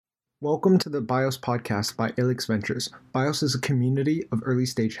Welcome to the BIOS podcast by Alix Ventures. BIOS is a community of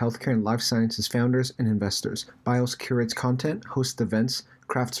early-stage healthcare and life sciences founders and investors. BIOS curates content, hosts events,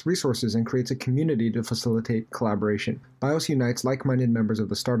 crafts resources, and creates a community to facilitate collaboration. BIOS unites like-minded members of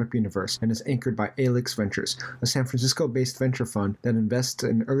the startup universe and is anchored by Alix Ventures, a San Francisco-based venture fund that invests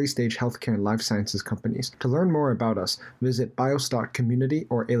in early-stage healthcare and life sciences companies. To learn more about us, visit bios.community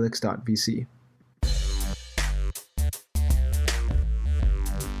or alix.vc.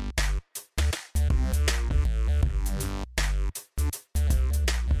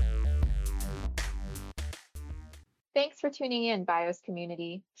 Thanks for tuning in, BIOS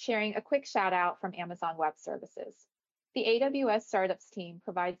community. Sharing a quick shout out from Amazon Web Services. The AWS Startups team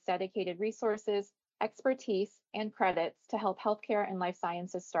provides dedicated resources, expertise, and credits to help healthcare and life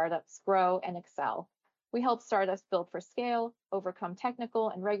sciences startups grow and excel. We help startups build for scale, overcome technical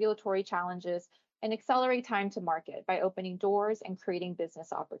and regulatory challenges, and accelerate time to market by opening doors and creating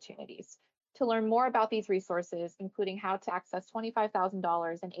business opportunities. To learn more about these resources, including how to access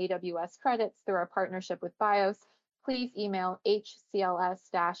 $25,000 in AWS credits through our partnership with BIOS, please email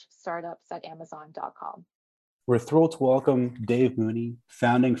hcls-startups@amazon.com. We're thrilled to welcome Dave Mooney,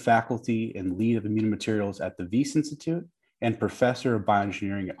 founding faculty and lead of immunomaterials at the Wyss Institute and professor of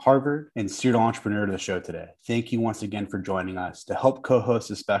bioengineering at Harvard and serial entrepreneur to the show today. Thank you once again for joining us. To help co-host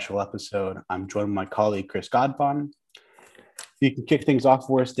this special episode, I'm joined by my colleague, Chris Godbon. If you can kick things off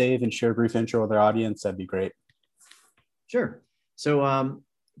for us, Dave, and share a brief intro with our audience, that'd be great. Sure. So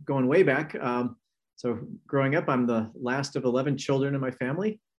going way back, so growing up, I'm the last of 11 children in my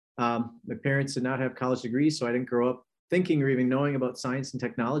family. My parents did not have college degrees, so I didn't grow up thinking or even knowing about science and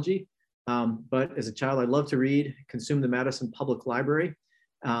technology. But as a child, I loved to read, consumed the Madison Public Library,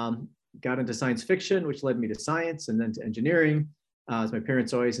 got into science fiction, which led me to science and then to engineering, as my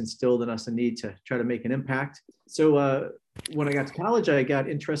parents always instilled in us a need to try to make an impact. So when I got to college, I got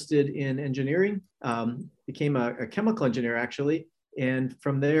interested in engineering, became a chemical engineer, actually. And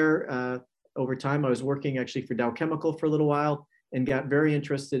from there, over time, I was working actually for Dow Chemical for a little while and got very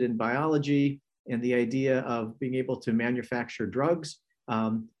interested in biology and the idea of being able to manufacture drugs.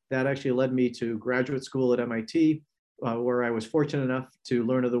 That actually led me to graduate school at MIT, where I was fortunate enough to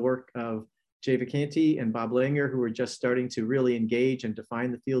learn of the work of Jay Vacanti and Bob Langer, who were just starting to really engage and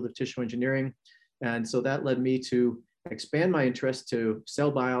define the field of tissue engineering. And so that led me to expand my interest to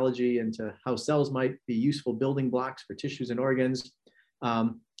cell biology and to how cells might be useful building blocks for tissues and organs.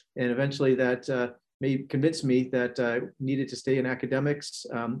 And eventually that may convince me that I needed to stay in academics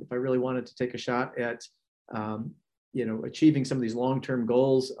if I really wanted to take a shot at achieving some of these long-term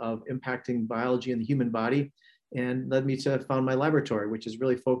goals of impacting biology in the human body, and led me to found my laboratory, which is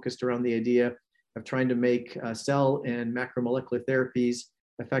really focused around the idea of trying to make cell and macromolecular therapies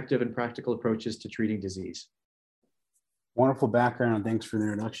effective and practical approaches to treating disease. Wonderful background, and thanks for the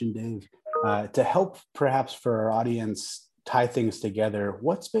introduction, Dave. To help perhaps for our audience tie things together,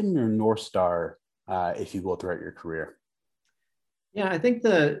 what's been your North Star, if you will, throughout your career? Yeah, I think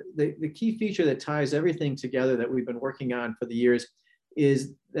the key feature that ties everything together that we've been working on for the years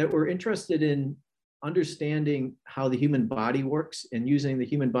is that we're interested in understanding how the human body works and using the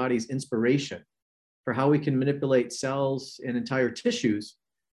human body's inspiration for how we can manipulate cells and entire tissues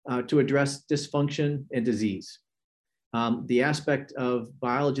to address dysfunction and disease. The aspect of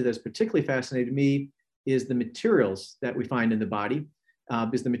biology that's particularly fascinated me is the materials that we find in the body,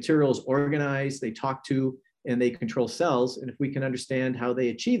 because the materials organize, they talk to, and they control cells. And if we can understand how they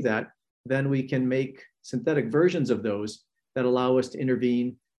achieve that, then we can make synthetic versions of those that allow us to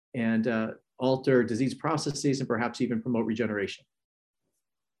intervene and alter disease processes and perhaps even promote regeneration.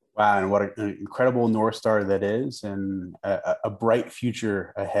 Wow, and what an incredible North Star that is, and a bright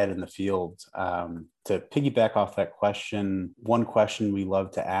future ahead in the field. To piggyback off that question, one question we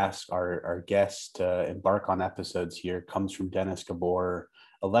love to ask our guests to embark on episodes here comes from Dennis Gabor,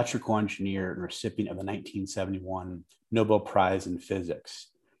 electrical engineer and recipient of the 1971 Nobel Prize in Physics.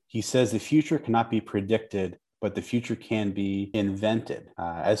 He says the future cannot be predicted, but the future can be invented.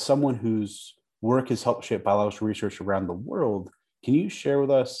 As someone whose work has helped shape biological research around the world, can you share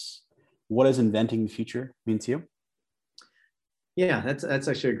with us what does inventing the future mean to you? Yeah, that's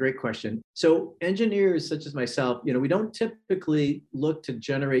actually a great question. So engineers such as myself, we don't typically look to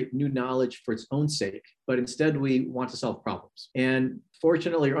generate new knowledge for its own sake, but instead we want to solve problems. And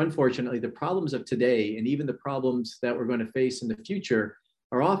fortunately or unfortunately, the problems of today and even the problems that we're going to face in the future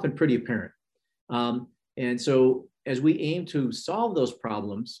are often pretty apparent. And so as we aim to solve those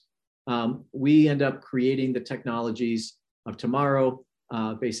problems, we end up creating the technologies of tomorrow,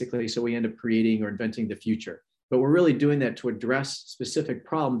 basically. So we end up creating or inventing the future. But we're really doing that to address specific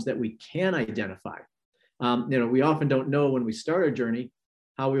problems that we can identify. We often don't know when we start our journey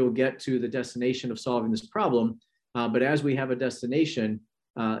how we will get to the destination of solving this problem. But as we have a destination,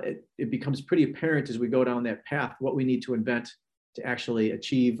 it becomes pretty apparent as we go down that path what we need to invent to actually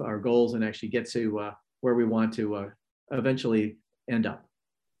achieve our goals and actually get to where we want to eventually end up.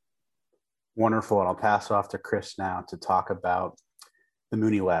 Wonderful. And I'll pass it off to Chris now to talk about the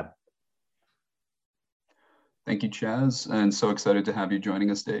Mooney Lab. Thank you, Chaz, and so excited to have you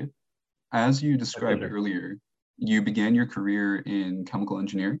joining us, Dave. As you described earlier, you began your career in chemical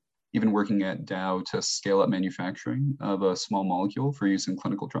engineering, even working at Dow to scale up manufacturing of a small molecule for use in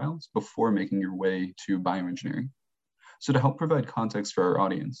clinical trials before making your way to bioengineering. So to help provide context for our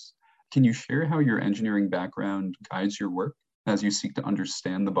audience, can you share how your engineering background guides your work as you seek to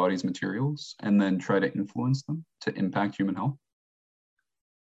understand the body's materials and then try to influence them to impact human health?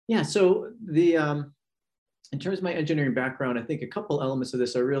 Yeah, so in terms of my engineering background, I think a couple elements of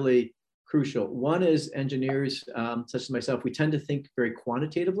this are really crucial. One is engineers, such as myself, we tend to think very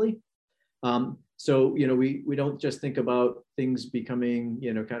quantitatively. So, we don't just think about things becoming,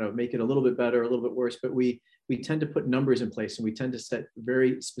 kind of make it a little bit better, a little bit worse, but we tend to put numbers in place, and we tend to set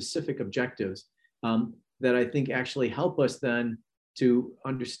very specific objectives that I think actually help us then to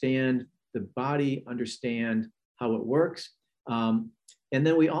understand the body, understand how it works. And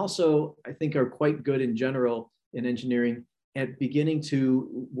then we also, I think, are quite good in general in engineering at beginning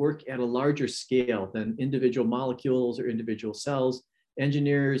to work at a larger scale than individual molecules or individual cells.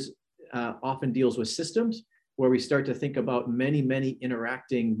 Engineers often deals with systems where we start to think about many, many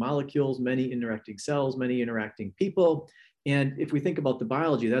interacting molecules, many interacting cells, many interacting people. And if we think about the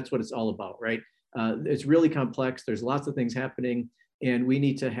biology, that's what it's all about, right? It's really complex. There's lots of things happening, and we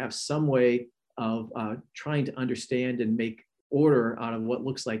need to have some way of trying to understand and make order out of what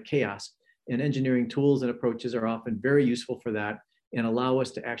looks like chaos. And engineering tools and approaches are often very useful for that and allow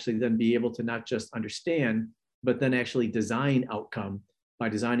us to actually then be able to not just understand, but then actually design outcome by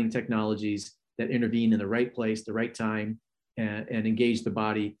designing technologies that intervene in the right place, the right time, and engage the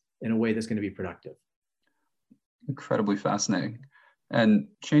body in a way that's going to be productive. Incredibly fascinating. And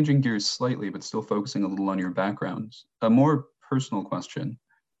changing gears slightly, but still focusing a little on your background, a more personal question.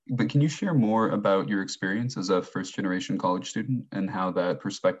 But can you share more about your experience as a first-generation college student and how that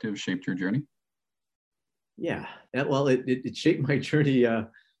perspective shaped your journey? Yeah, well, it shaped my journey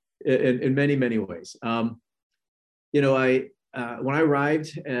in many, many ways. When I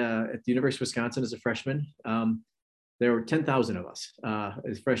arrived at the University of Wisconsin as a freshman, there were 10,000 of us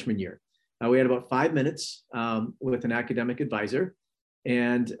as freshman year. We had about 5 minutes with an academic advisor.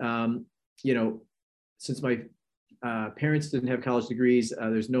 And, since my parents didn't have college degrees,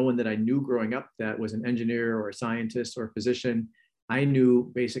 there's no one that I knew growing up that was an engineer or a scientist or a physician. I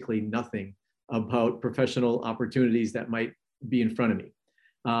knew basically nothing about professional opportunities that might be in front of me.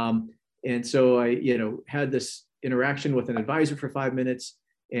 And so I, had this interaction with an advisor for 5 minutes,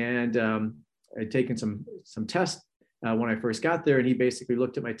 and I'd taken some tests when I first got there, and he basically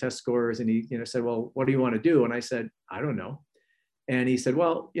looked at my test scores and he, said, "Well, what do you want to do?" And I said, "I don't know." And he said,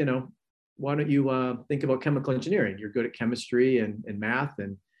 "Well, why don't you think about chemical engineering? You're good at chemistry and math,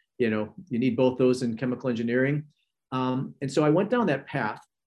 and you need both those in chemical engineering." And so I went down that path.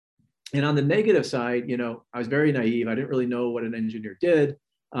 And on the negative side, I was very naive. I didn't really know what an engineer did.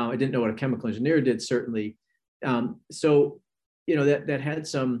 I didn't know what a chemical engineer did, certainly. So that had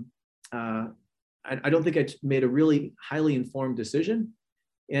some. I don't think I made a really highly informed decision.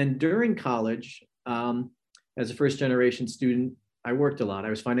 And during college, as a first-generation student, I worked a lot.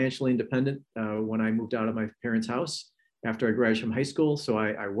 I was financially independent when I moved out of my parents' house after I graduated from high school. So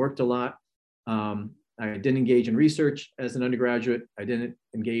I worked a lot. I didn't engage in research as an undergraduate. I didn't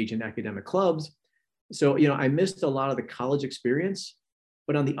engage in academic clubs. So, I missed a lot of the college experience.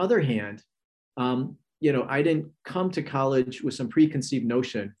 But on the other hand, I didn't come to college with some preconceived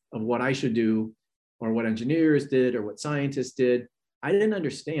notion of what I should do or what engineers did or what scientists did. I didn't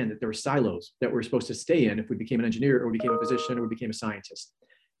understand that there were silos that we're supposed to stay in if we became an engineer or we became a physician or we became a scientist.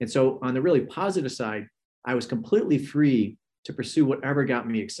 And so on the really positive side, I was completely free to pursue whatever got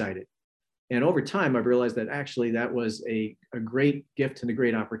me excited. And over time, I've realized that actually that was a great gift and a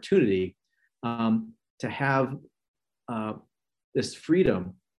great opportunity to have this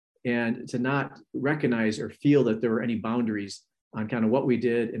freedom and to not recognize or feel that there were any boundaries on kind of what we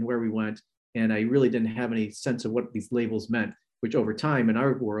did and where we went. And I really didn't have any sense of what these labels meant, which over time in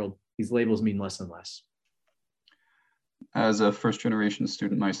our world, these labels mean less and less. As a first-generation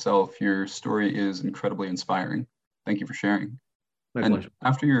student myself, your story is incredibly inspiring. Thank you for sharing. My pleasure.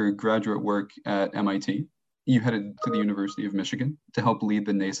 After your graduate work at MIT, you headed to the University of Michigan to help lead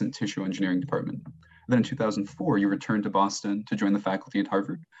the nascent tissue engineering department. Then in 2004, you returned to Boston to join the faculty at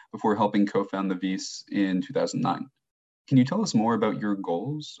Harvard before helping co-found the Wyss in 2009. Can you tell us more about your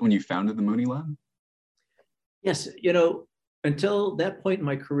goals when you founded the Mooney Lab? Yes, until that point in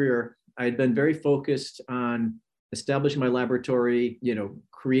my career, I had been very focused on establishing my laboratory,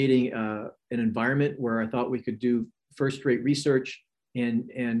 creating an environment where I thought we could do first-rate research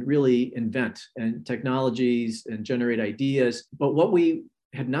and really invent and technologies and generate ideas. But what we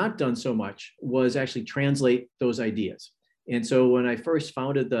had not done so much was actually translate those ideas. And so when I first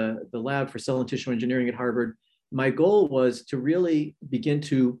founded the lab for cell and tissue engineering at Harvard, my goal was to really begin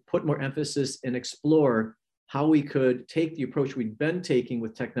to put more emphasis and explore how we could take the approach we'd been taking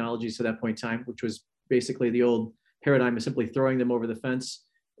with technologies to that point in time, which was basically the old paradigm of simply throwing them over the fence,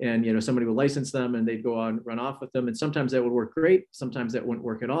 and somebody would license them and they'd go on run off with them. And sometimes that would work great, sometimes that wouldn't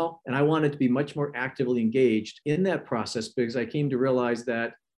work at all. And I wanted to be much more actively engaged in that process, because I came to realize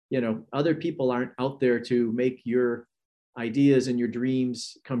that other people aren't out there to make your ideas and your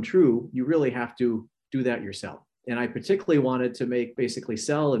dreams come true. You really have to do that yourself. And I particularly wanted to make basically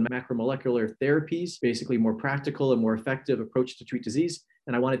cell and macromolecular therapies basically more practical and more effective approach to treat disease.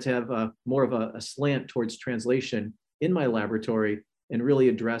 And I wanted to have more of a slant towards translation in my laboratory and really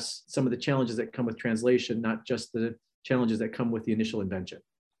address some of the challenges that come with translation, not just the challenges that come with the initial invention.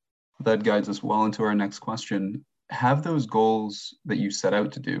 That guides us well into our next question. Have those goals that you set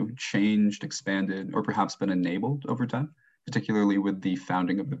out to do changed, expanded, or perhaps been enabled over time, particularly with the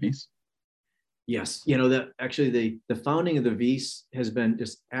founding of the VIS? Yes, the founding of the VIS has been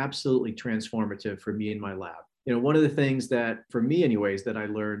just absolutely transformative for me in my lab. One of the things that, for me anyways, that I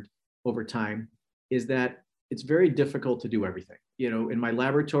learned over time is that it's very difficult to do everything. In my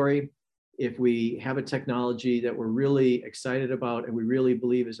laboratory, if we have a technology that we're really excited about and we really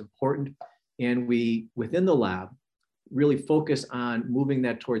believe is important, and we, within the lab, really focus on moving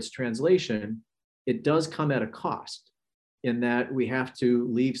that towards translation, it does come at a cost, in that we have to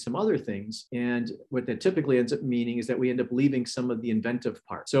leave some other things. And what that typically ends up meaning is that we end up leaving some of the inventive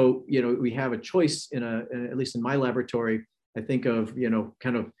part. So, we have a choice at least in my laboratory, I think of,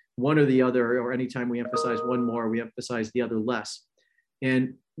 kind of one or the other, or anytime we emphasize one more, we emphasize the other less.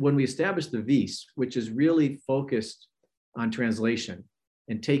 And when we established the VIS, which is really focused on translation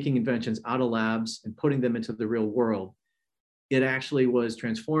and taking inventions out of labs and putting them into the real world, it actually was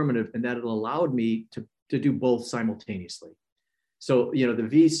transformative in that it allowed me to do both simultaneously. So, the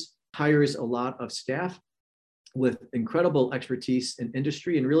VIS hires a lot of staff with incredible expertise in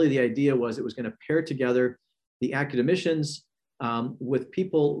industry. And really the idea was it was going to pair together the academicians with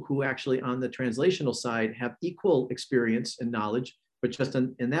people who actually on the translational side have equal experience and knowledge, but just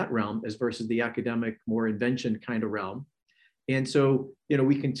in that realm as versus the academic, more invention kind of realm. And so,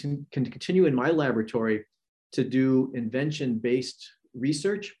 we can continue in my laboratory to do invention-based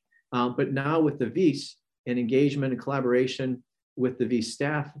research, but now with the VIS, and engagement and collaboration with the VIS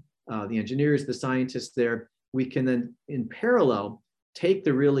staff, the engineers, the scientists there, we can then in parallel take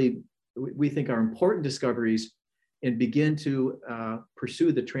the really, we think are important discoveries and begin to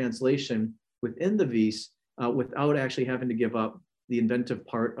pursue the translation within the VIS without actually having to give up the inventive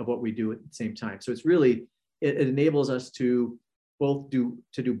part of what we do at the same time. So it's really, it enables us to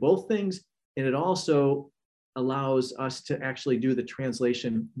do both things, and it also allows us to actually do the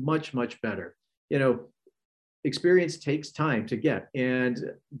translation much, much better. Experience takes time to get,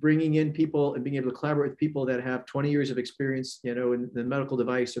 and bringing in people and being able to collaborate with people that have 20 years of experience, in the medical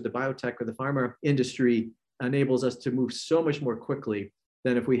device or the biotech or the pharma industry enables us to move so much more quickly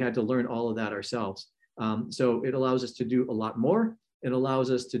than if we had to learn all of that ourselves. So it allows us to do a lot more. It allows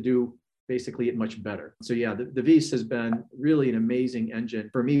us to do basically it much better. So yeah, the VIS has been really an amazing engine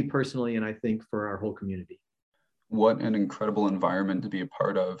for me personally, and I think for our whole community. What an incredible environment to be a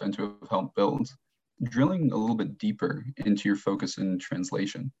part of and to have helped build. Drilling a little bit deeper into your focus in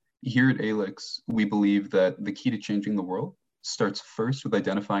translation, here at ALIX, we believe that the key to changing the world starts first with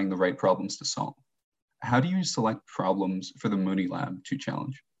identifying the right problems to solve. How do you select problems for the Mooney Lab to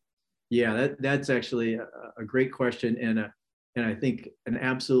challenge? Yeah, that's actually a great question, and I think an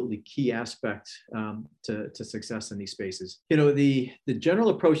absolutely key aspect to success in these spaces. The general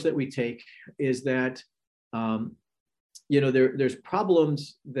approach that we take is that there's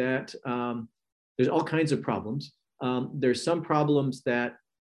problems that there's all kinds of problems. There's some problems that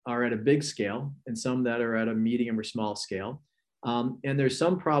are at a big scale and some that are at a medium or small scale. And there's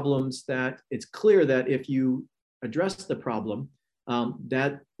some problems that it's clear that if you address the problem,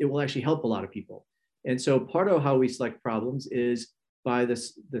 that it will actually help a lot of people. And so part of how we select problems is by the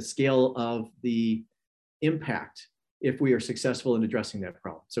scale of the impact if we are successful in addressing that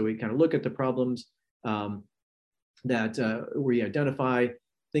problem. So we kind of look at the problems that we identify,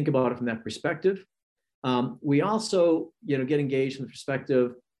 think about it from that perspective. We also, get engaged in the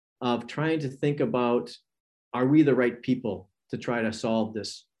perspective of trying to think about are we the right people to try to solve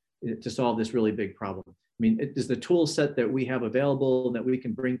this really big problem? I mean, is the tool set that we have available that we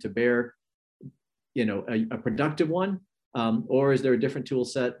can bring to bear, a productive one? Or is there a different tool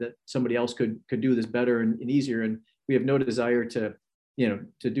set that somebody else could do this better and easier? And we have no desire to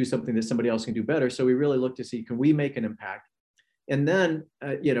do something that somebody else can do better. So we really look to see, can we make an impact? And then,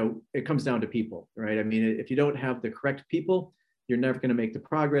 it comes down to people, right? I mean, if you don't have the correct people, you're never going to make the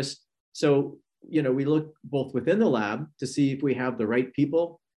progress. So, we look both within the lab to see if we have the right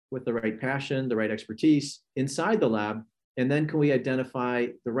people with the right passion, the right expertise inside the lab. And then can we identify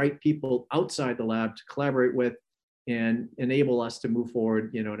the right people outside the lab to collaborate with and enable us to move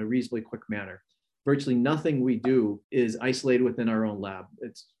forward, in a reasonably quick manner. Virtually nothing we do is isolated within our own lab.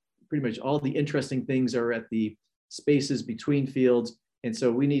 It's pretty much all the interesting things are at the spaces between fields. And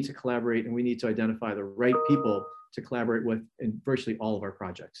so we need to collaborate and we need to identify the right people to collaborate with in virtually all of our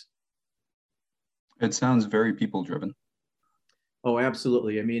projects. It sounds very people driven. Oh,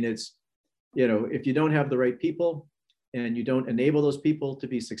 absolutely. I mean, it's, if you don't have the right people and you don't enable those people to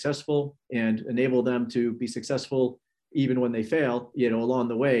be successful and enable them to be successful even when they fail, along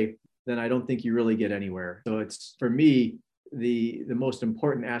the way, then I don't think you really get anywhere. So it's, for me, the most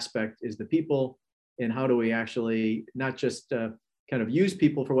important aspect is the people, and how do we actually not just kind of use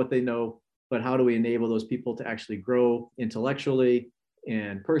people for what they know, but how do we enable those people to actually grow intellectually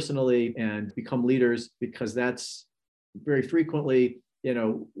and personally and become leaders? Because that's very frequently,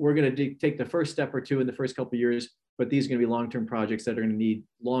 we're going to take the first step or two in the first couple of years, but these are going to be long-term projects that are going to need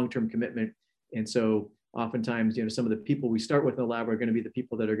long-term commitment. And so oftentimes, some of the people we start with in the lab are going to be the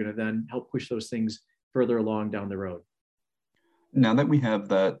people that are going to then help push those things further along down the road. Now that we have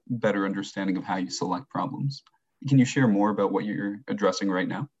that better understanding of how you select problems, can you share more about what you're addressing right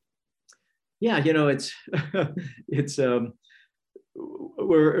now? Yeah,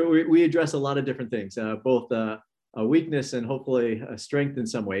 we address a lot of different things, both a weakness and hopefully a strength in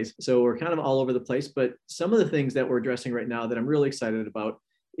some ways. So we're kind of all over the place, but some of the things that we're addressing right now that I'm really excited about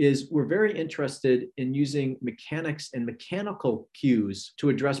is we're very interested in using mechanics and mechanical cues to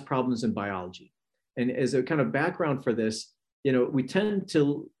address problems in biology. And as a kind of background for this, we tend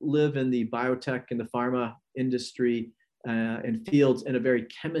to live in the biotech and the pharma industry and fields in a very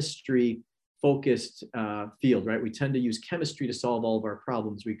chemistry focused field, right? We tend to use chemistry to solve all of our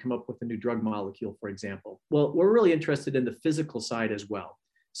problems. We come up with a new drug molecule, for example. Well, we're really interested in the physical side as well.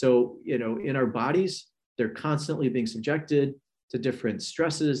 So, in our bodies, they're constantly being subjected to different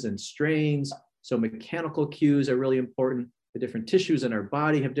stresses and strains. So mechanical cues are really important. The different tissues in our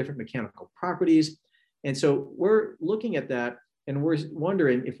body have different mechanical properties. And so we're looking at that and we're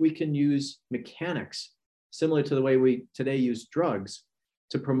wondering if we can use mechanics, similar to the way we today use drugs,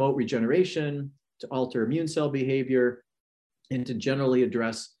 to promote regeneration, to alter immune cell behavior, and to generally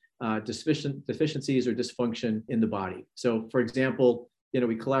address deficiencies or dysfunction in the body. So for example,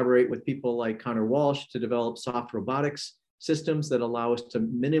 we collaborate with people like Connor Walsh to develop soft robotics systems that allow us to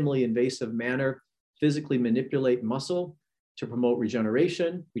minimally invasive manner physically manipulate muscle to promote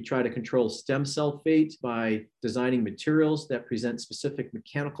regeneration. We try to control stem cell fate by designing materials that present specific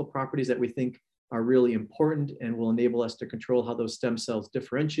mechanical properties that we think are really important and will enable us to control how those stem cells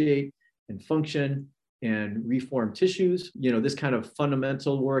differentiate and function and reform tissues. This kind of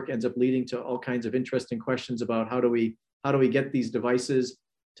fundamental work ends up leading to all kinds of interesting questions about how do we get these devices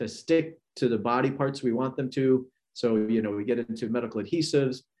to stick to the body parts we want them to. So, we get into medical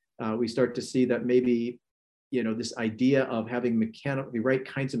adhesives. We start to see that maybe, this idea of having the right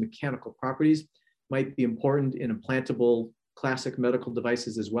kinds of mechanical properties might be important in implantable classic medical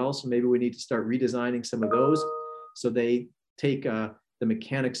devices as well. So maybe we need to start redesigning some of those so they take the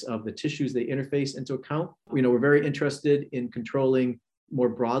mechanics of the tissues they interface into account. We're very interested in controlling more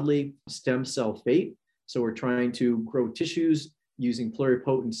broadly stem cell fate. So we're trying to grow tissues using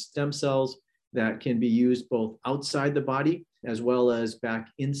pluripotent stem cells that can be used both outside the body as well as back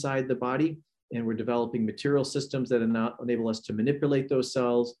inside the body. And we're developing material systems that enable us to manipulate those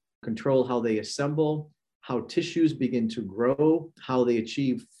cells, control how they assemble, how tissues begin to grow, how they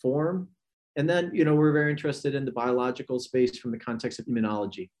achieve form. And then, we're very interested in the biological space from the context of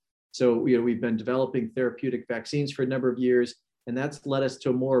immunology. So, we've been developing therapeutic vaccines for a number of years, and that's led us to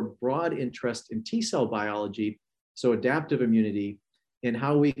a more broad interest in T cell biology, so adaptive immunity, and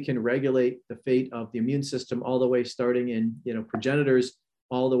how we can regulate the fate of the immune system all the way starting in, progenitors,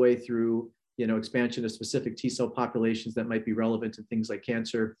 all the way through, expansion of specific T cell populations that might be relevant to things like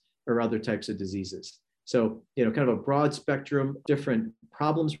cancer or other types of diseases. So, kind of a broad spectrum, different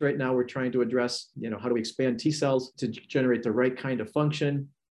problems right now we're trying to address. How do we expand T cells to generate the right kind of function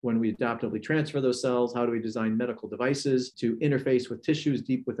when we adaptively transfer those cells? How do we design medical devices to interface with tissues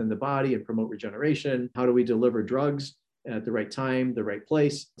deep within the body and promote regeneration? How do we deliver drugs at the right time, the right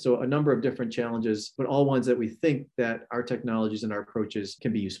place? So a number of different challenges, but all ones that we think that our technologies and our approaches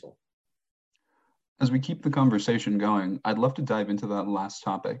can be useful. As we keep the conversation going, I'd love to dive into that last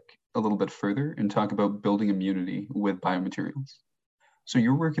topic a little bit further and talk about building immunity with biomaterials. So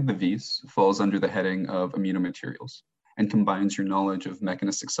your work at the Wyss falls under the heading of immunomaterials and combines your knowledge of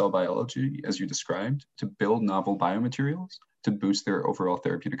mechanistic cell biology, as you described, to build novel biomaterials to boost their overall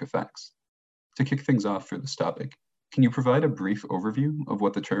therapeutic effects. To kick things off for this topic, can you provide a brief overview of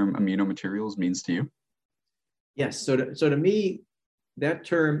what the term immunomaterials means to you? Yes, so to me, that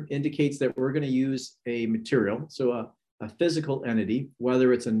term indicates that we're going to use a material, so a physical entity,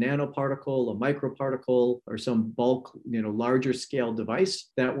 whether it's a nanoparticle, a microparticle, or some bulk, larger scale device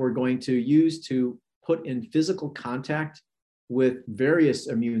that we're going to use to put in physical contact with various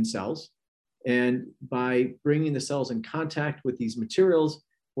immune cells. And by bringing the cells in contact with these materials,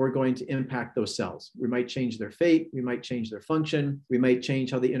 we're going to impact those cells. We might change their fate, we might change their function, we might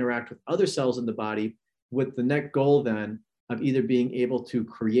change how they interact with other cells in the body, with the net goal then of either being able to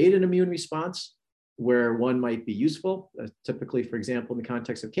create an immune response where one might be useful, typically, for example, in the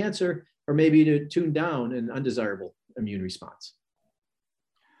context of cancer, or maybe to tune down an undesirable immune response.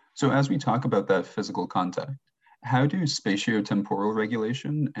 So as we talk about that physical contact, how do spatiotemporal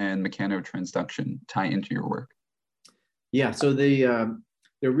regulation and mechanotransduction tie into your work? Yeah, so they're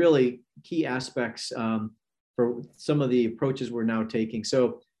really key aspects for some of the approaches we're now taking.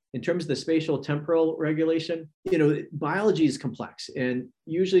 So in terms of the spatial temporal regulation, biology is complex, and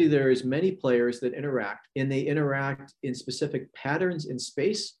usually there's many players that interact, and they interact in specific patterns in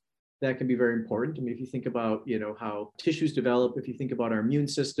space that can be very important. I mean, if you think about, how tissues develop, if you think about our immune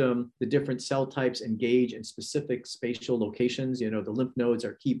system, the different cell types engage in specific spatial locations. The lymph nodes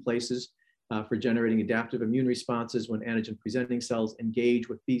are key places for generating adaptive immune responses when antigen-presenting cells engage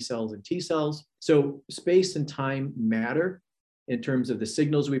with B cells and T cells. So space and time matter in terms of the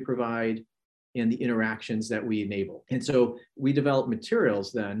signals we provide and the interactions that we enable. And so we develop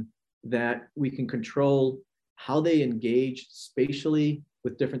materials then that we can control how they engage spatially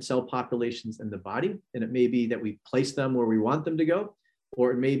with different cell populations in the body. And it may be that we place them where we want them to go,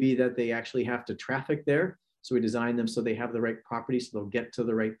 or it may be that they actually have to traffic there. So we design them so they have the right properties, so they'll get to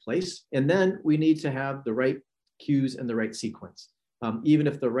the right place. And then we need to have the right cues and the right sequence. Even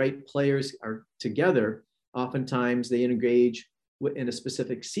if the right players are together, oftentimes they engage in a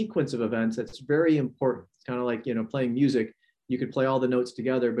specific sequence of events that's very important. It's kind of like, playing music. You could play all the notes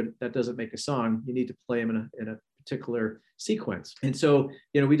together, but that doesn't make a song. You need to play them in a particular sequence. And so,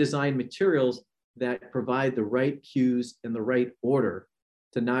 we design materials that provide the right cues in the right order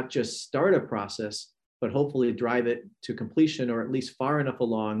to not just start a process, but hopefully drive it to completion, or at least far enough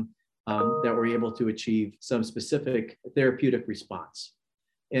along that we're able to achieve some specific therapeutic response.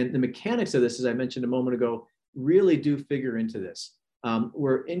 And the mechanics of this, as I mentioned a moment ago, really do figure into this.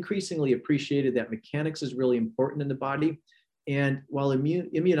 We're increasingly appreciated that mechanics is really important in the body. And while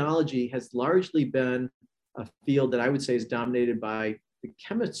immunology has largely been a field that I would say is dominated by the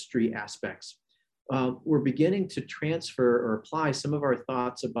chemistry aspects, we're beginning to transfer or apply some of our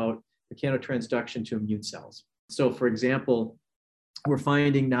thoughts about mechanotransduction to immune cells. So for example, we're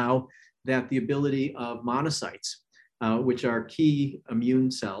finding now that the ability of monocytes, which are key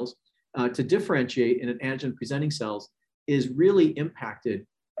immune cells, to differentiate in an antigen-presenting cells is really impacted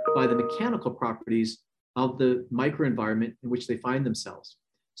by the mechanical properties of the microenvironment in which they find themselves.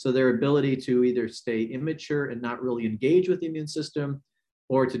 So their ability to either stay immature and not really engage with the immune system,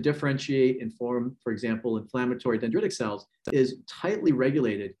 or to differentiate and form, for example, inflammatory dendritic cells, is tightly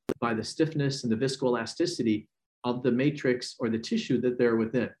regulated by the stiffness and the viscoelasticity of the matrix or the tissue that they're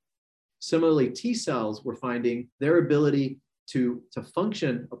within. Similarly, T cells, we're finding their ability to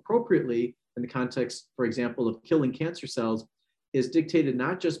function appropriately in the context, for example, of killing cancer cells, is dictated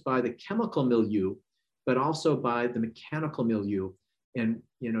not just by the chemical milieu, but also by the mechanical milieu. And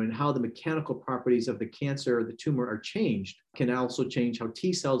and how the mechanical properties of the cancer or the tumor are changed can also change how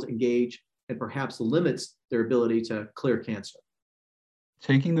T cells engage and perhaps limits their ability to clear cancer.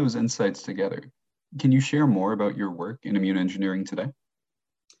 Taking those insights together, can you share more about your work in immune engineering today?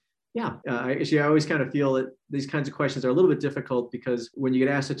 Yeah, actually, I always kind of feel that these kinds of questions are a little bit difficult, because when you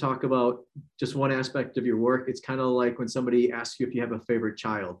get asked to talk about just one aspect of your work, it's kind of like when somebody asks you if you have a favorite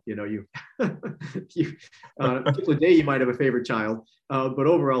child. You particular day you might have a favorite child, but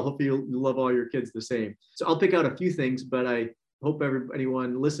overall, hopefully you love all your kids the same. So I'll pick out a few things, but I hope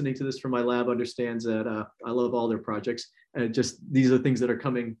anyone listening to this from my lab understands that I love all their projects. Just these are things that are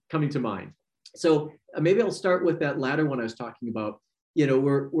coming to mind. So maybe I'll start with that latter one I was talking about.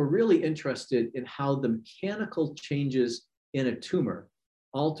 we're really interested in how the mechanical changes in a tumor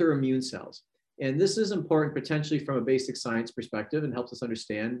alter immune cells. And this is important potentially from a basic science perspective and helps us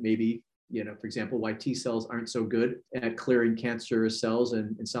understand maybe, for example, why T cells aren't so good at clearing cancerous cells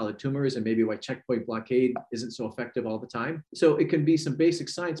and solid tumors, and maybe why checkpoint blockade isn't so effective all the time. So it can be some basic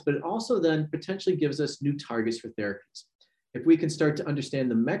science, but it also then potentially gives us new targets for therapies. If we can start to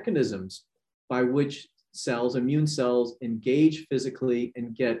understand the mechanisms by which immune cells engage physically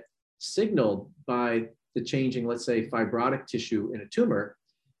and get signaled by the changing, let's say, fibrotic tissue in a tumor,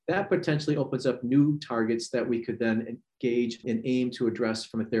 that potentially opens up new targets that we could then engage and aim to address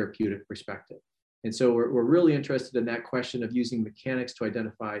from a therapeutic perspective. And so we're really interested in that question of using mechanics to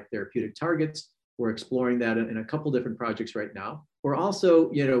identify therapeutic targets. We're exploring that in a couple different projects right now. We're also,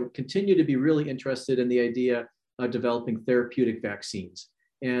 continue to be really interested in the idea of developing therapeutic vaccines.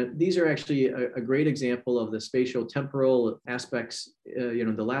 And these are actually a great example of the spatial temporal aspects,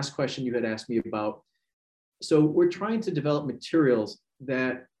 the last question you had asked me about. So we're trying to develop materials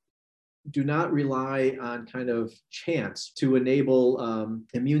that do not rely on kind of chance to enable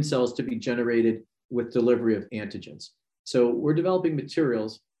immune cells to be generated with delivery of antigens. So we're developing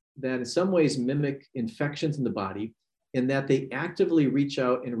materials that in some ways mimic infections in the body, in that they actively reach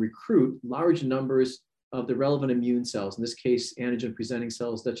out and recruit large numbers of the relevant immune cells, in this case, antigen presenting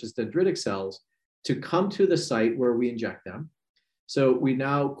cells such as dendritic cells, to come to the site where we inject them. So we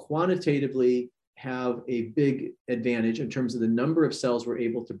now quantitatively have a big advantage in terms of the number of cells we're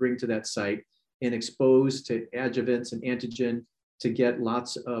able to bring to that site and expose to adjuvants and antigen to get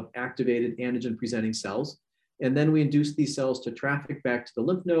lots of activated antigen presenting cells. And then we induce these cells to traffic back to the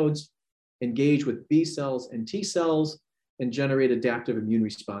lymph nodes, engage with B cells and T cells, and generate adaptive immune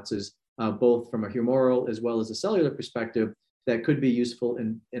responses, both from a humoral as well as a cellular perspective, that could be useful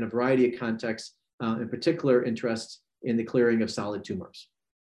in a variety of contexts, in particular interest in the clearing of solid tumors.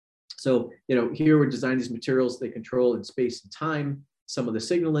 So, here we're designing these materials. They control in space and time some of the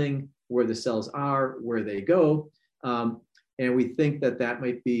signaling, where the cells are, where they go. And we think that that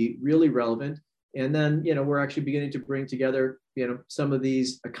might be really relevant. And then, we're actually beginning to bring together, some of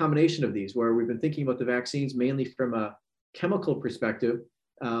these, a combination of these, where we've been thinking about the vaccines mainly from a chemical perspective.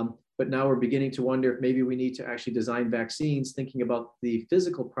 But now we're beginning to wonder if maybe we need to actually design vaccines thinking about the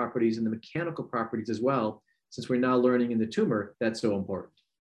physical properties and the mechanical properties as well, since we're now learning in the tumor that's so important.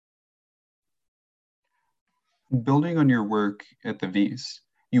 Building on your work at the Wyss,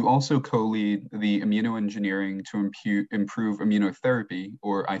 you also co-lead the Immunoengineering to Improve Immunotherapy,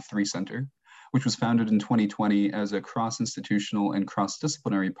 or I3 Center, which was founded in 2020 as a cross-institutional and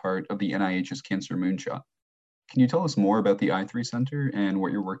cross-disciplinary part of the NIH's Cancer Moonshot. Can you tell us more about the I3 Center and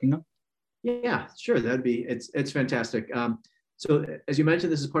what you're working on? Yeah, sure. It's fantastic. So as you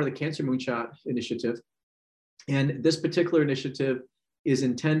mentioned, this is part of the Cancer Moonshot initiative. And this particular initiative is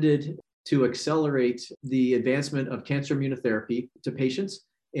intended to accelerate the advancement of cancer immunotherapy to patients.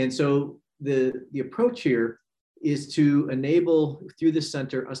 And so the approach here is to enable, through this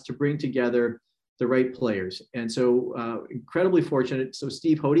center, us to bring together the right players. And so incredibly fortunate. So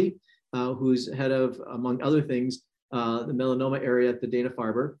Steve Hody, who's head of, among other things, the melanoma area at the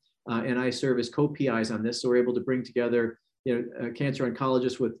Dana-Farber, and I serve as co-PIs on this. So we're able to bring together cancer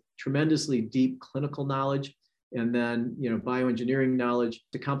oncologists with tremendously deep clinical knowledge, and then bioengineering knowledge.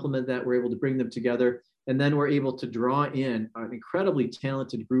 To complement that, we're able to bring them together. And then we're able to draw in an incredibly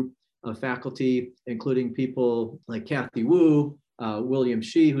talented group of faculty, including people like Kathy Wu, William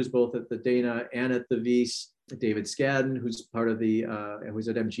Shi, who's both at the Dana and at the Wyss, David Skadden, who's part of who's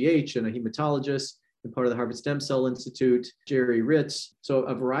at MGH and a hematologist, and part of the Harvard Stem Cell Institute, Jerry Ritz. So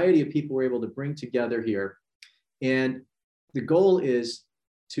a variety of people we're able to bring together here. And the goal is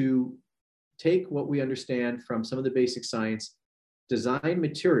to take what we understand from some of the basic science, design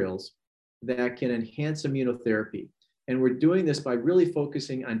materials that can enhance immunotherapy. And we're doing this by really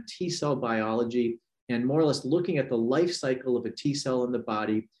focusing on T cell biology and more or less looking at the life cycle of a T cell in the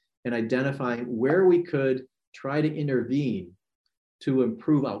body and identifying where we could try to intervene to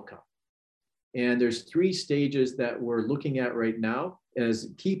improve outcome. And there's 3 stages that we're looking at right now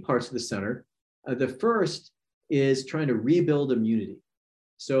as key parts of the center. The first is trying to rebuild immunity.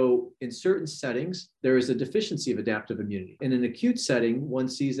 So in certain settings, there is a deficiency of adaptive immunity. In an acute setting, one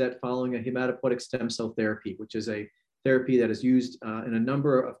sees that following a hematopoietic stem cell therapy, which is a therapy that is used in a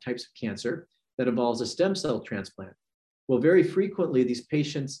number of types of cancer that involves a stem cell transplant. Well, very frequently, these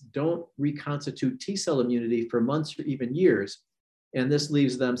patients don't reconstitute T cell immunity for months or even years. And this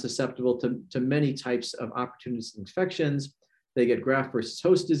leaves them susceptible to many types of opportunistic infections. They get graft versus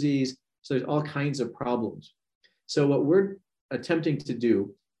host disease. So there's all kinds of problems. So what we're attempting to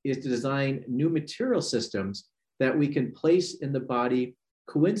do is to design new material systems that we can place in the body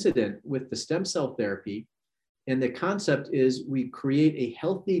coincident with the stem cell therapy. And the concept is we create a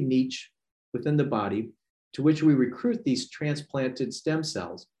healthy niche within the body to which we recruit these transplanted stem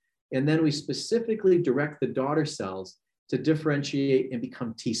cells. And then we specifically direct the daughter cells to differentiate and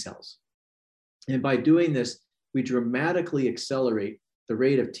become T cells. And by doing this, we dramatically accelerate the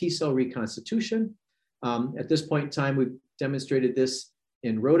rate of T cell reconstitution. At this point in time, we've demonstrated this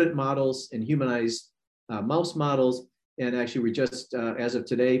in rodent models, in humanized mouse models, and actually we just, as of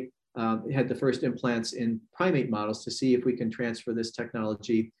today, had the first implants in primate models to see if we can transfer this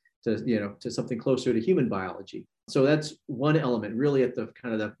technology to something closer to human biology. So that's one element, really at the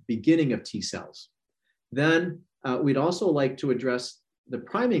kind of the beginning of T cells. Then we'd also like to address the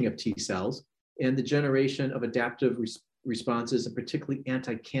priming of T cells and the generation of adaptive responses, and particularly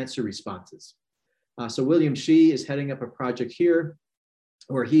anti-cancer responses. So William Shi is heading up a project here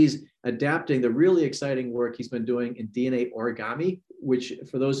where he's adapting the really exciting work he's been doing in DNA origami, which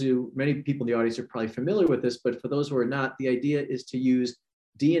for those who, many people in the audience are probably familiar with this, but for those who are not, the idea is to use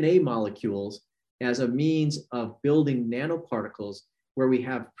DNA molecules as a means of building nanoparticles where we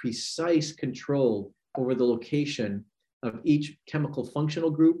have precise control over the location of each chemical functional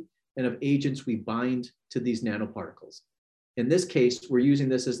group and of agents we bind to these nanoparticles. In this case, we're using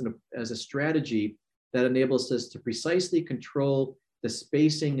this as a strategy that enables us to precisely control the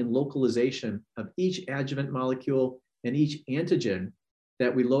spacing and localization of each adjuvant molecule and each antigen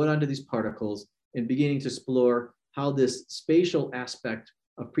that we load onto these particles, and beginning to explore how this spatial aspect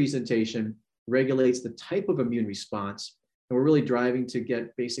of presentation regulates the type of immune response. And we're really driving to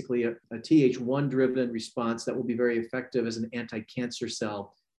get basically a Th1-driven response that will be very effective as an anti-cancer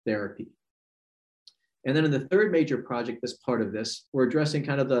cell therapy. And then in the third major project that's part of this, we're addressing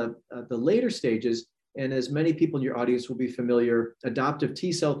kind of the later stages. And as many people in your audience will be familiar, adoptive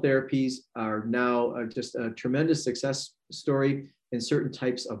T cell therapies are now just a tremendous success story in certain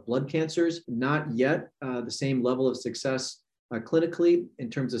types of blood cancers. Not yet the same level of success clinically in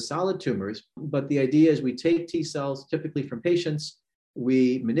terms of solid tumors, but the idea is we take T cells typically from patients,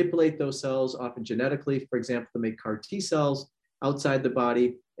 we manipulate those cells often genetically, for example, to make CAR T cells outside the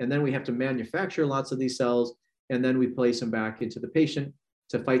body, and then we have to manufacture lots of these cells, and then we place them back into the patient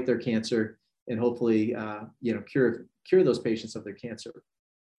to fight their cancer and hopefully cure those patients of their cancer.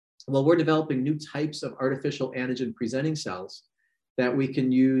 Well, we're developing new types of artificial antigen presenting cells that we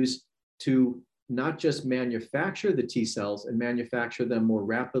can use to not just manufacture the T cells and manufacture them more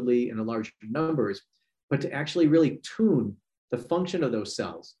rapidly and in larger numbers, but to actually really tune the function of those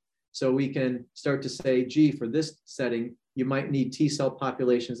cells. So we can start to say, gee, for this setting, you might need T cell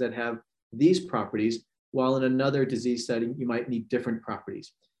populations that have these properties, while in another disease setting, you might need different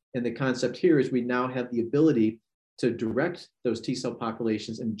properties. And the concept here is we now have the ability to direct those T cell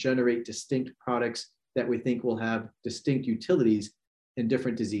populations and generate distinct products that we think will have distinct utilities in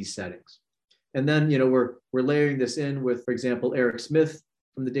different disease settings. And then, we're layering this in with, for example, Eric Smith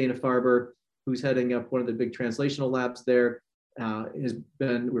from the Dana-Farber, who's heading up one of the big translational labs there.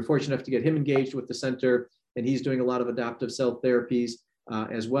 We're fortunate enough to get him engaged with the center, and he's doing a lot of adoptive cell therapies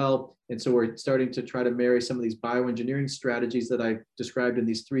as well. And so we're starting to try to marry some of these bioengineering strategies that I described in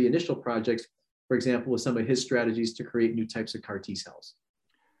these three initial projects, for example, with some of his strategies to create new types of CAR T cells.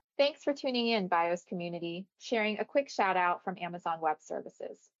 Thanks for tuning in, BIOS community. Sharing a quick shout out from Amazon Web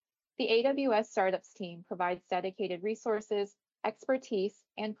Services. The AWS Startups team provides dedicated resources, expertise,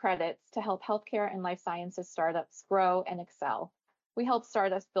 and credits to help healthcare and life sciences startups grow and excel. We help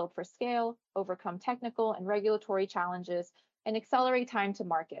startups build for scale, overcome technical and regulatory challenges, and accelerate time to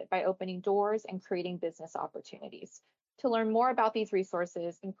market by opening doors and creating business opportunities. To learn more about these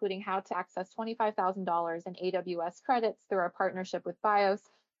resources, including how to access $25,000 in AWS credits through our partnership with BIOS,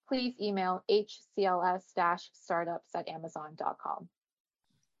 please email hcls-startups@amazon.com.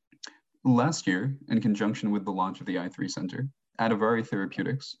 Last year, in conjunction with the launch of the i3 Center, Addavari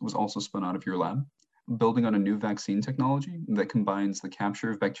Therapeutics was also spun out of your lab, building on a new vaccine technology that combines the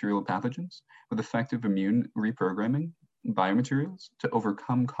capture of bacterial pathogens with effective immune reprogramming biomaterials to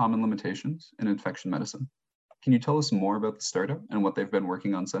overcome common limitations in infection medicine. Can you tell us more about the startup and what they've been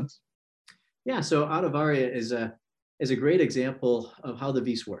working on since? Yeah, so Addavari is a great example of how the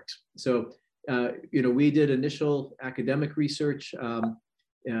VIS works. So, we did initial academic research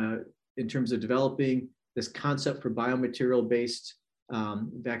in terms of developing this concept for biomaterial-based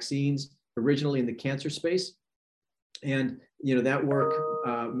vaccines, originally in the cancer space. And, that work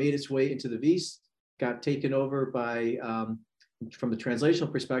made its way into the VIS, got taken over by, from the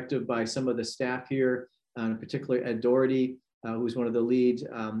translational perspective, by some of the staff here, in particular Ed Doherty, who's one of the lead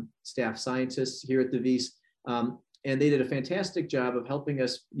staff scientists here at the VIS. And they did a fantastic job of helping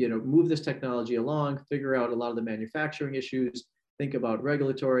us, move this technology along, figure out a lot of the manufacturing issues, think about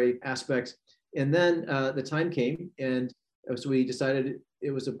regulatory aspects. And then the time came, and so we decided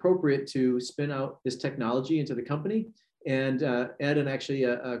it was appropriate to spin out this technology into the company. And Ed and actually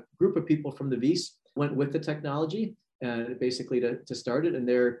a group of people from the VEAS went with the technology basically to start it. And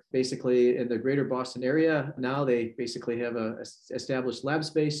they're basically in the greater Boston area. Now they basically have a established lab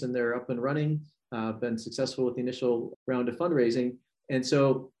space, and they're up and running, been successful with the initial round of fundraising. And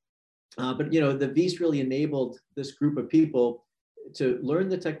so, but the VEAS really enabled this group of people to learn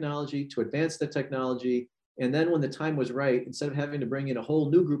the technology, to advance the technology. And then when the time was right, instead of having to bring in a whole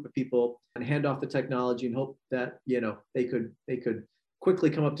new group of people and hand off the technology and hope that, they could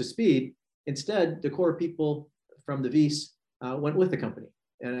quickly come up to speed, instead, the core people from the VEAS went with the company.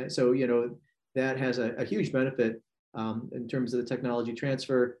 And so, that has a huge benefit in terms of the technology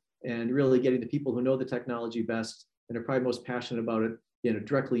transfer and really getting the people who know the technology best and are probably most passionate about it,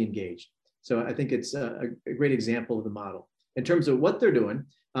 directly engaged. So I think it's a great example of the model. In terms of what they're doing,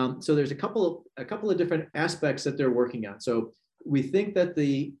 so there's a couple of different aspects that they're working on. So we think that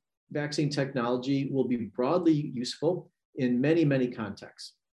the vaccine technology will be broadly useful in many, many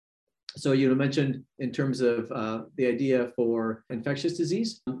contexts. So you mentioned in terms of the idea for infectious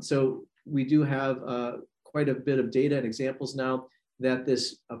disease. So we do have quite a bit of data and examples now that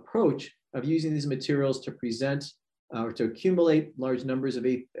this approach of using these materials to present or to accumulate large numbers of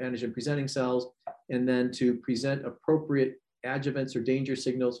antigen presenting cells and then to present appropriate adjuvants or danger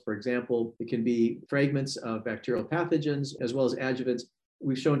signals. For example, it can be fragments of bacterial pathogens as well as adjuvants,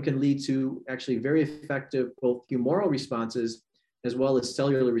 we've shown can lead to actually very effective both humoral responses as well as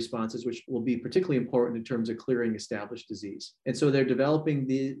cellular responses, which will be particularly important in terms of clearing established disease. And so they're developing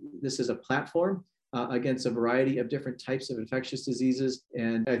this as a platform against a variety of different types of infectious diseases,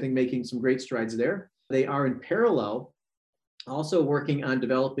 and I think making some great strides there. They are in parallel also working on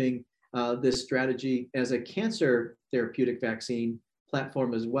developing this strategy as a cancer therapeutic vaccine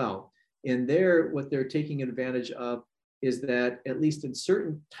platform as well. And what they're taking advantage of is that at least in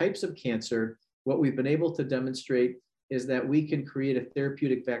certain types of cancer, what we've been able to demonstrate is that we can create a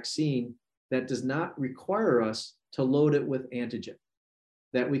therapeutic vaccine that does not require us to load it with antigen,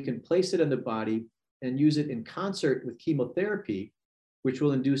 that we can place it in the body and use it in concert with chemotherapy, which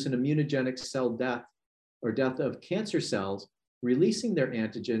will induce an immunogenic cell death or death of cancer cells, releasing their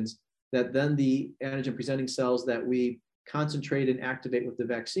antigens, that then the antigen presenting cells that we concentrate and activate with the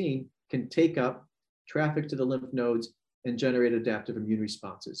vaccine can take up, traffic to the lymph nodes, and generate adaptive immune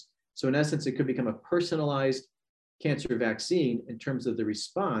responses. So in essence, it could become a personalized cancer vaccine in terms of the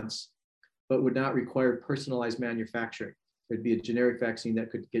response, but would not require personalized manufacturing. It'd be a generic vaccine that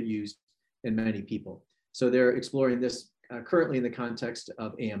could get used in many people. So they're exploring this currently in the context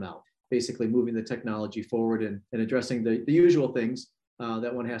of AML, basically moving the technology forward and addressing the usual things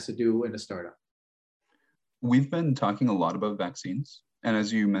that one has to do in a startup. We've been talking a lot about vaccines. And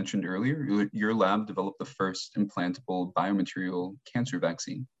as you mentioned earlier, your lab developed the first implantable biomaterial cancer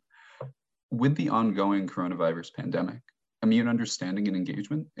vaccine. With the ongoing coronavirus pandemic, immune understanding and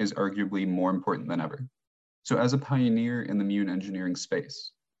engagement is arguably more important than ever. So as a pioneer in the immune engineering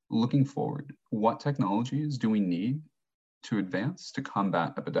space, looking forward, what technologies do we need to advance to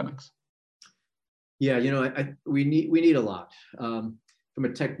combat epidemics? Yeah, we need a lot. From a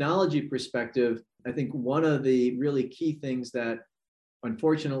technology perspective, I think one of the really key things that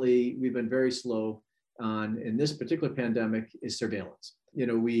unfortunately we've been very slow on in this particular pandemic is surveillance.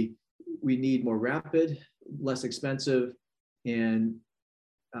 We need more rapid, less expensive, and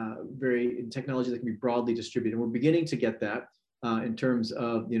very technology that can be broadly distributed. And we're beginning to get that in terms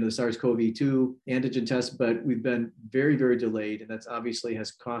of the SARS-CoV-2 antigen test, but we've been very, very delayed, and that's obviously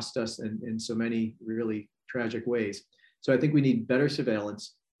has cost us in so many really tragic ways. So I think we need better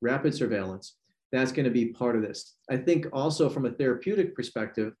surveillance, rapid surveillance. That's going to be part of this. I think also from a therapeutic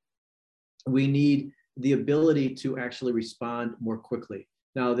perspective, we need the ability to actually respond more quickly.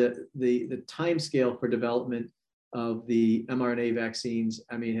 Now, the time scale for development of the mRNA vaccines,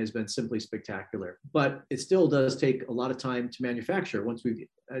 has been simply spectacular. But it still does take a lot of time to manufacture once we've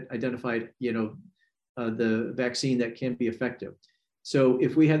identified, the vaccine that can be effective. So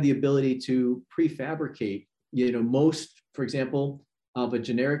if we have the ability to prefabricate, most, for example, of a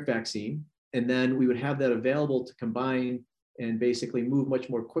generic vaccine, and then we would have that available to combine and basically move much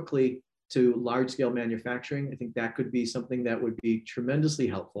more quickly to large-scale manufacturing. I think that could be something that would be tremendously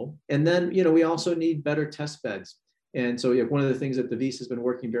helpful. And then, we also need better test beds. And so one of the things that the VEAS has been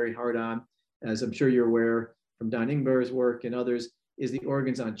working very hard on, as I'm sure you're aware from Don Ingber's work and others, is the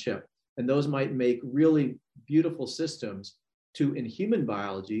organs on chip. And those might make really beautiful systems to in human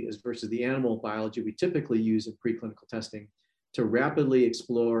biology as versus the animal biology we typically use in preclinical testing to rapidly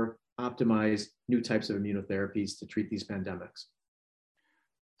explore, optimize new types of immunotherapies to treat these pandemics.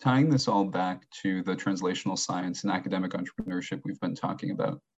 Tying this all back to the translational science and academic entrepreneurship we've been talking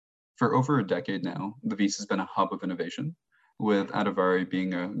about, for over a decade now, the VIS has been a hub of innovation, with Adavari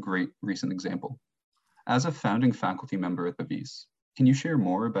being a great recent example. As a founding faculty member at the VIS, can you share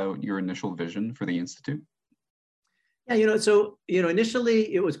more about your initial vision for the Institute? Yeah, so,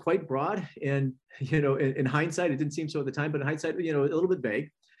 initially it was quite broad, and, in hindsight, it didn't seem so at the time, but in hindsight, a little bit vague.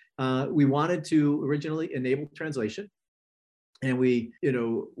 We wanted to originally enable translation, and we,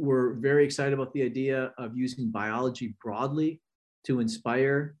 were very excited about the idea of using biology broadly to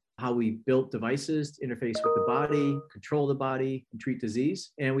inspire how we built devices to interface with the body, control the body, and treat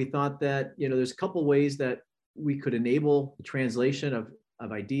disease. And we thought that, there's a couple ways that we could enable the translation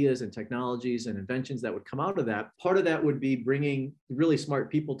of ideas and technologies and inventions that would come out of that. Part of that would be bringing really smart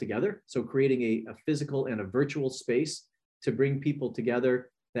people together. So creating a physical and a virtual space to bring people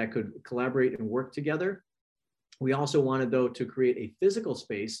together that could collaborate and work together. We also wanted, though, to create a physical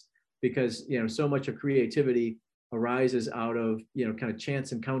space because, so much of creativity arises out of, kind of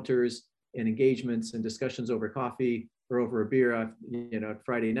chance encounters and engagements and discussions over coffee or over a beer,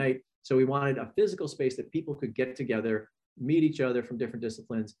 Friday night. So we wanted a physical space that people could get together, meet each other from different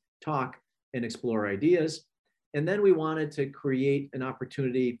disciplines, talk and explore ideas. And then we wanted to create an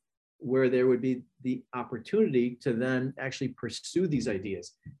opportunity where there would be the opportunity to then actually pursue these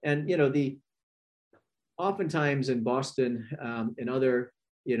ideas. And, oftentimes in Boston and other,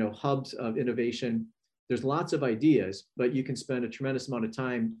 hubs of innovation, there's lots of ideas, but you can spend a tremendous amount of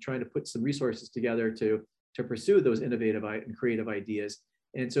time trying to put some resources together to pursue those innovative and creative ideas.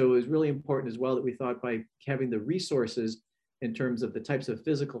 And so it was really important as well that we thought by having the resources in terms of the types of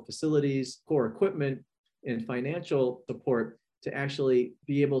physical facilities, core equipment, and financial support to actually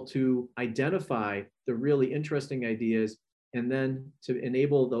be able to identify the really interesting ideas and then to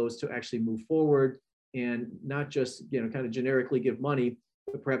enable those to actually move forward and not just, kind of generically give money,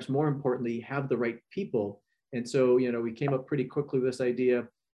 but perhaps more importantly, have the right people. And so, we came up pretty quickly with this idea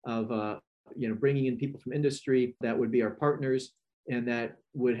of, bringing in people from industry that would be our partners and that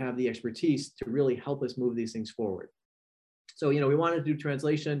would have the expertise to really help us move these things forward. So, we wanted to do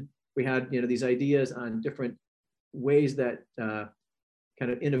translation. We had, these ideas on different ways that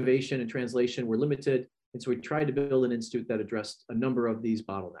kind of innovation and translation were limited. And so we tried to build an institute that addressed a number of these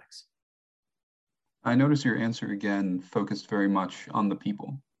bottlenecks. I notice your answer again focused very much on the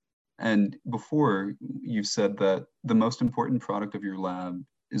people. And before, you've said that the most important product of your lab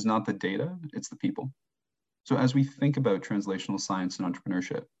is not the data, it's the people. So as we think about translational science and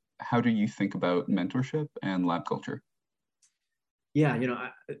entrepreneurship, how do you think about mentorship and lab culture? Yeah,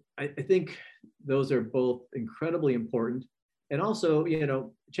 I think those are both incredibly important and also,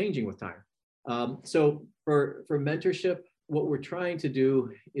 changing with time. So for mentorship, what we're trying to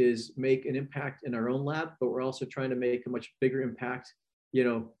do is make an impact in our own lab, but we're also trying to make a much bigger impact.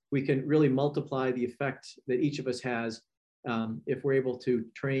 We can really multiply the effect that each of us has if we're able to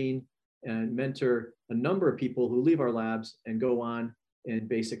train and mentor a number of people who leave our labs and go on and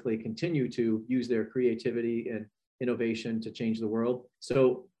basically continue to use their creativity and innovation to change the world.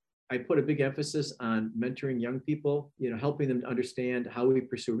 So I put a big emphasis on mentoring young people, helping them to understand how we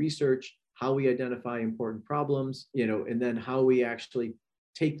pursue research, how we identify important problems, and then how we actually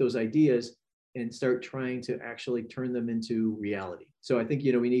take those ideas and start trying to actually turn them into reality. So I think,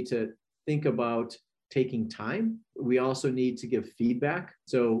 we need to think about taking time. We also need to give feedback.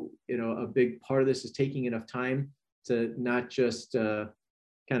 So, a big part of this is taking enough time to not just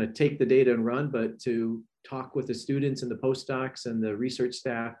kind of take the data and run, but to talk with the students and the postdocs and the research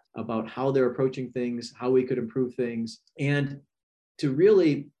staff about how they're approaching things, how we could improve things, and to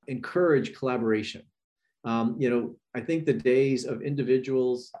really encourage collaboration. I think the days of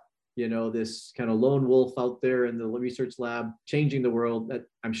individuals, this kind of lone wolf out there in the research lab changing the world, that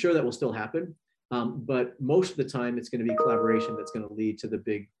I'm sure that will still happen. But most of the time, it's going to be collaboration that's going to lead to the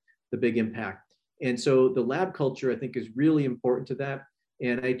big impact. And so the lab culture, I think, is really important to that.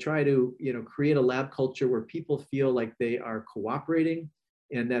 And I try to, create a lab culture where people feel like they are cooperating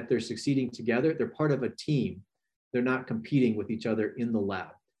and that they're succeeding together. They're part of a team. They're not competing with each other in the lab.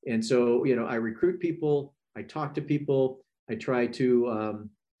 And so, I recruit people, I talk to people, I try to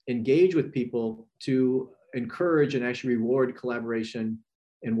engage with people to encourage and actually reward collaboration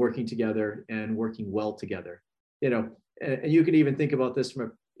and working together and working well together. And you can even think about this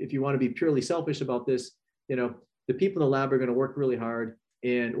if you want to be purely selfish about this, the people in the lab are going to work really hard.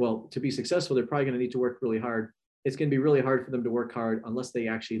 And well, to be successful, they're probably going to need to work really hard. It's going to be really hard for them to work hard unless they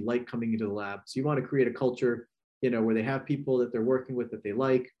actually like coming into the lab. So you want to create a culture where they have people that they're working with that they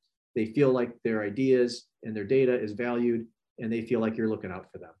like, they feel like their ideas and their data is valued, and they feel like you're looking out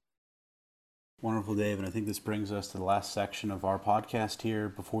for them. Wonderful, Dave. And I think this brings us to the last section of our podcast here.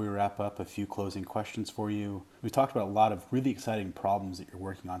 Before we wrap up, a few closing questions for you. We talked about a lot of really exciting problems that you're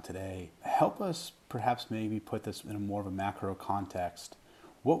working on today. Help us perhaps maybe put this in a more of a macro context.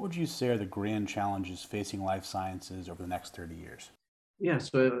 What would you say are the grand challenges facing life sciences over the next 30 years? Yeah,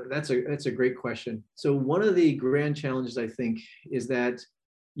 so that's a great question. So one of the grand challenges, I think, is that,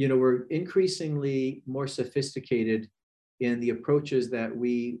 we're increasingly more sophisticated in the approaches that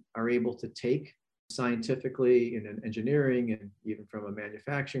we are able to take scientifically and in engineering and even from a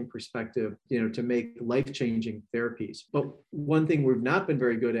manufacturing perspective, to make life-changing therapies. But one thing we've not been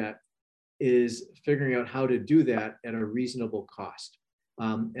very good at is figuring out how to do that at a reasonable cost.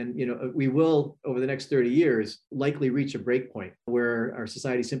 We will, over the next 30 years, likely reach a break point where our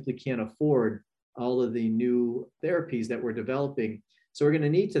society simply can't afford all of the new therapies that we're developing. So we're going to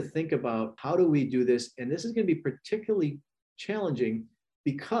need to think about how do we do this? And this is going to be particularly challenging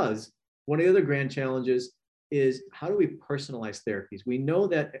because one of the other grand challenges is how do we personalize therapies? We know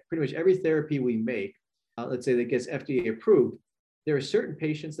that pretty much every therapy we make, let's say that gets FDA approved, there are certain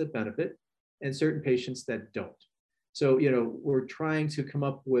patients that benefit and certain patients that don't. So, we're trying to come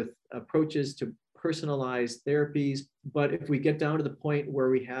up with approaches to personalize therapies. But if we get down to the point where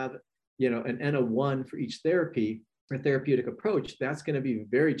we have, an N of 1 for each therapy or therapeutic approach, that's going to be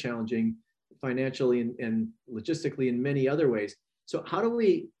very challenging financially and logistically in many other ways. So how do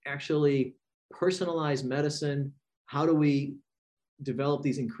we actually personalize medicine? How do we develop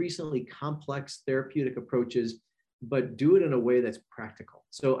these increasingly complex therapeutic approaches, but do it in a way that's practical?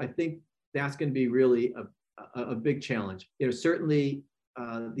 So I think that's going to be really a big challenge. Certainly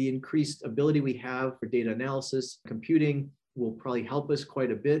the increased ability we have for data analysis, computing will probably help us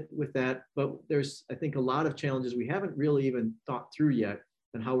quite a bit with that. But there's, I think, a lot of challenges we haven't really even thought through yet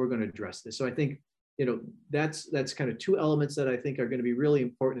on how we're going to address this. So I think, that's kind of two elements that I think are going to be really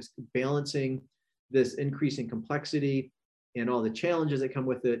important, is balancing this increasing complexity and all the challenges that come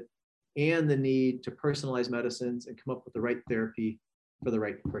with it, and the need to personalize medicines and come up with the right therapy for the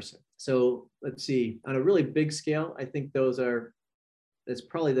right person. So let's see, on a really big scale, I think that's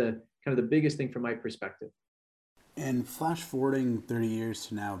probably the kind of the biggest thing from my perspective. And flash forwarding 30 years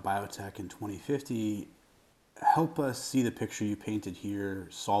to now, biotech in 2050, help us see the picture you painted here,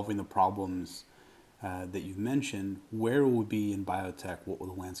 solving the problems that you've mentioned. Where will we be in biotech? What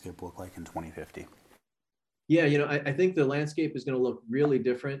will the landscape look like in 2050? Yeah, I think the landscape is going to look really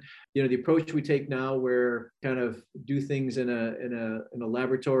different. The approach we take now, where kind of do things in a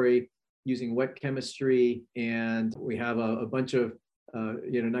laboratory using wet chemistry, and we have a bunch of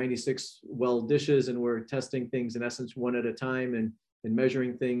 96 well dishes, and we're testing things in essence one at a time and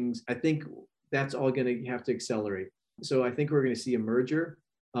measuring things. I think that's all going to have to accelerate. So I think we're going to see a merger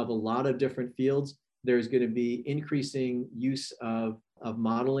of a lot of different fields. There's going to be increasing use of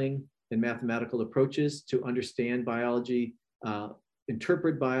modeling and mathematical approaches to understand biology,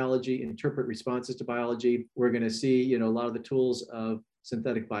 interpret biology, interpret responses to biology. We're going to see, a lot of the tools of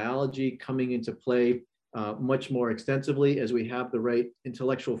synthetic biology coming into play much more extensively as we have the right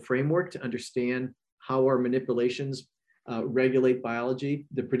intellectual framework to understand how our manipulations regulate biology.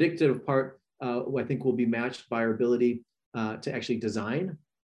 The predictive part, I think, will be matched by our ability to actually design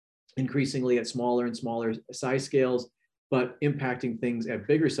increasingly at smaller and smaller size scales, but impacting things at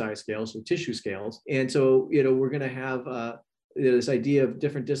bigger size scales, so tissue scales. And so, we're going to have this idea of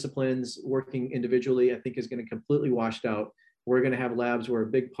different disciplines working individually, I think, is going to completely washed out. We're going to have labs where a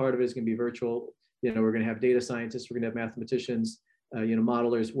big part of it is going to be virtual. We're going to have data scientists, we're going to have mathematicians,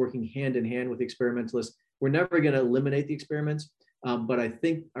 modelers working hand in hand with experimentalists. We're never going to eliminate the experiments, but I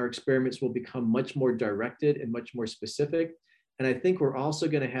think our experiments will become much more directed and much more specific. And I think we're also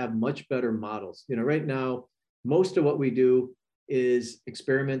going to have much better models. Right now, most of what we do is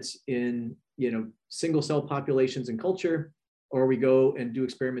experiments in, single cell populations in culture, or we go and do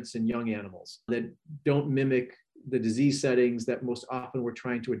experiments in young animals that don't mimic the disease settings that most often we're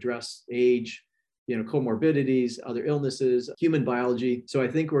trying to address: age, comorbidities, other illnesses, human biology. So I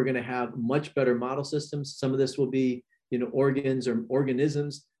think we're going to have much better model systems. Some of this will be, organs or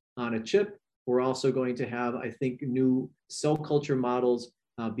organisms on a chip. We're also going to have, I think, new cell culture models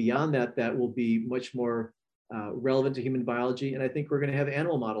beyond that will be much more relevant to human biology. And I think we're going to have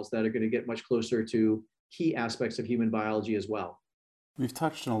animal models that are going to get much closer to key aspects of human biology as well. We've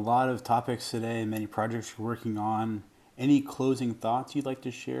touched on a lot of topics today, many projects you're working on. Any closing thoughts you'd like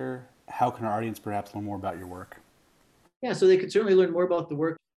to share? How can our audience perhaps learn more about your work? Yeah, so they could certainly learn more about the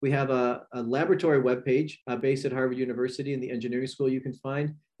work. We have a laboratory webpage based at Harvard University in the engineering school you can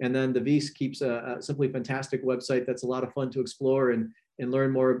find. And then the VEAS keeps a simply fantastic website that's a lot of fun to explore and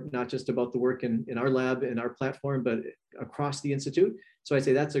learn more, not just about the work in our lab and our platform, but across the Institute. So I'd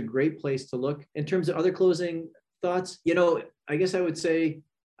say that's a great place to look. In terms of other closing thoughts, I guess I would say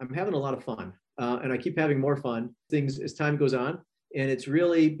I'm having a lot of fun, and I keep having more fun things as time goes on. And it's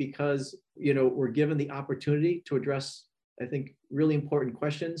really because, we're given the opportunity to address, I think, really important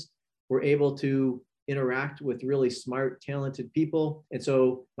questions. We're able to interact with really smart, talented people. And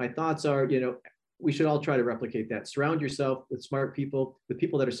so my thoughts are, we should all try to replicate that. Surround yourself with smart people, with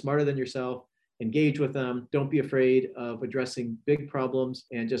people that are smarter than yourself, engage with them. Don't be afraid of addressing big problems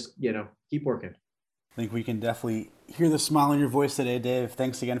and just, keep working. I think we can definitely hear the smile in your voice today, Dave.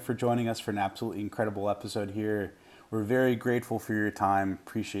 Thanks again for joining us for an absolutely incredible episode here. We're very grateful for your time.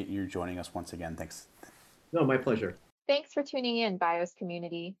 Appreciate you joining us once again. Thanks. No, my pleasure. Thanks for tuning in, BIOS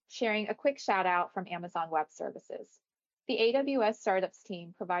community. Sharing a quick shout out from Amazon Web Services. The AWS Startups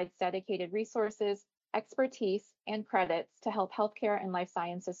team provides dedicated resources, expertise, and credits to help healthcare and life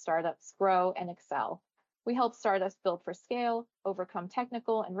sciences startups grow and excel. We help startups build for scale, overcome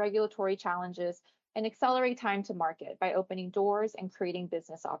technical and regulatory challenges, and accelerate time to market by opening doors and creating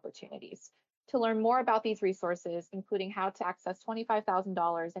business opportunities. To learn more about these resources, including how to access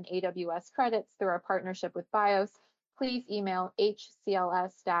 $25,000 in AWS credits through our partnership with BIOS, please email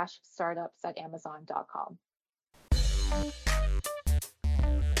hcls-startups@amazon.com.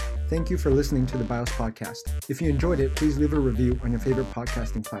 Thank you for listening to the BIOS podcast. If you enjoyed it, please leave a review on your favorite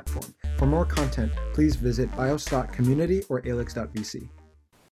podcasting platform. For more content, please visit bios.community or alix.vc.